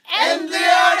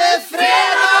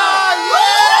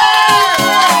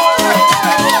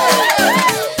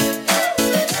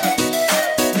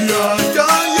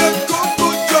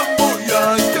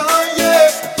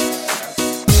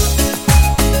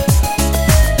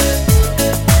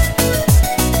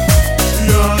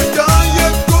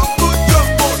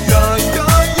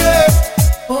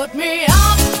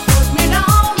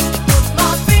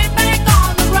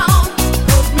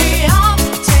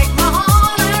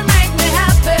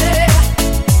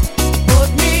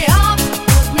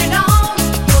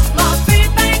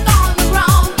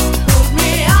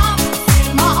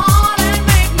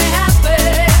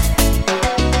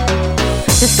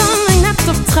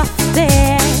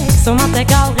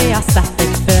aldri har sett deg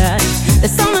før. Det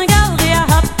er som jeg aldri har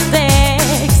hatt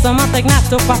deg, som at jeg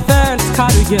nettopp har følt hva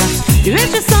du gjør. Du er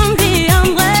ikke som de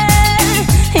andre,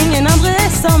 ingen andre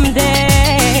er som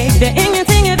deg. Det er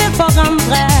ingenting jeg vil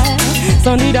forandre,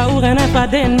 så lyder ordene fra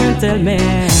din munn til meg.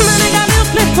 Men jeg har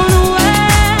lurt litt på noe,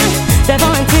 det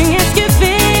var en ting jeg skulle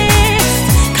visst.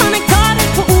 Kan jeg ta deg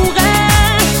på ordet?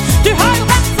 Du har jo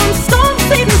vært som storm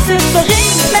siden sist, så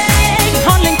ring meg.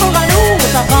 Handling foran ord,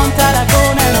 ta fram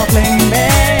telefonen og fling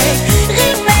meg.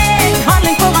 Ring meg,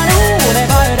 handling foran ord, det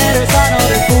var jo det du sa når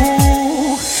du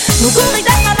for. Nå går jeg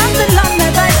derfra land til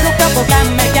landet, vei plukker på glem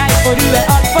meg jeg, for du er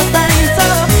alt for stein. Så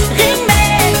ring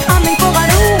meg, handling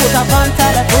foran ord, ta fram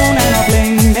telefonen og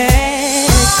fling meg.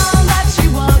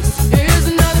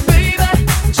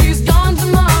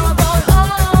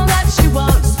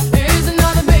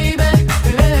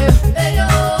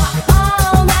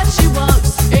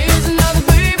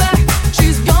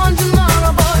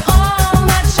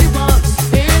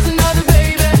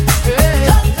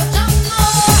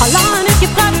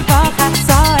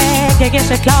 Jeg er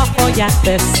ikke klar for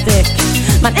hjertestikk,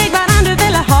 men jeg var den du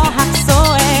ville ha her, så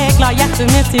jeg la hjertet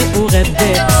mitt i ordet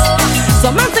ditt. Så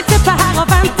mens jeg sitter her og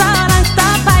venter,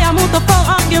 lengter, veier mot og for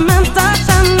argumenter,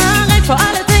 kjenner jeg på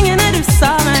alle tingene du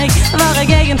sa meg. Var jeg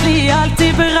egentlig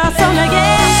alltid bra som jeg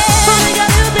er? For jeg har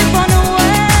lurt deg på noe,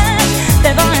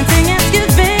 det var en ting jeg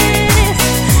skulle visst.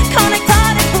 Kan jeg ta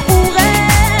deg på ordet?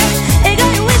 Jeg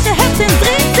har jo ikke hørt din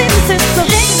dritt siden sist, så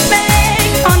ring meg.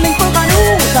 Handling foran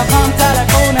ord, ta fram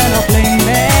telefonen og fling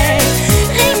meg.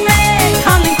 Ring meg,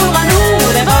 handling foran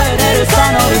ord, det var jo det du sa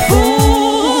når du for.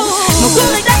 Nå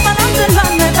går jeg derfra land til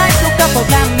landet, vei plukker på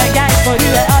glem meg jeg, for du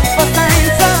er alt for stein.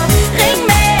 Så ring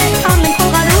meg, handling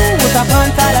foran ord, ta fram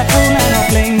telefonen og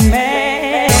fling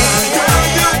meg.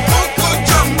 Coco,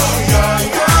 Jamboo,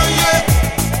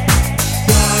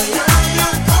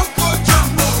 Coco,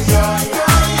 Jamboo,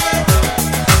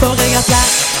 For jeg har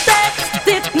slettet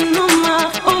ditt nummer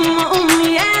om og om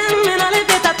igjen, men alle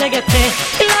vet at jeg er 3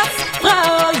 glass fra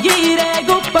å gi deg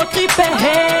opp og krype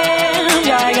her.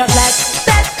 Ja, jeg har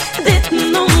slettet ditt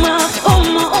nummer om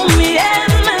og om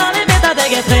igjen, men alle vet at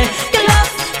jeg er 3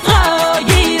 glass fra å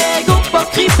gi deg opp og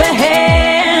krype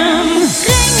her.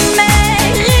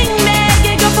 Ring meg,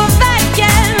 jeg går på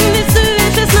veggen, hvis du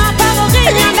ikke snart har å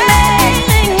ringe meg.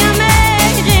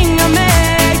 Ringe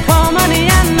meg, kom an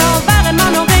igjen og vær en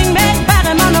mann og ring meg, vær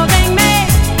en mann og ring meg.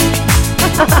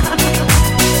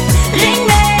 Ring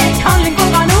meg, handling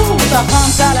foran ord, ta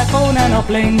fram telefonen og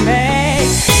fling meg.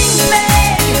 Ring meg.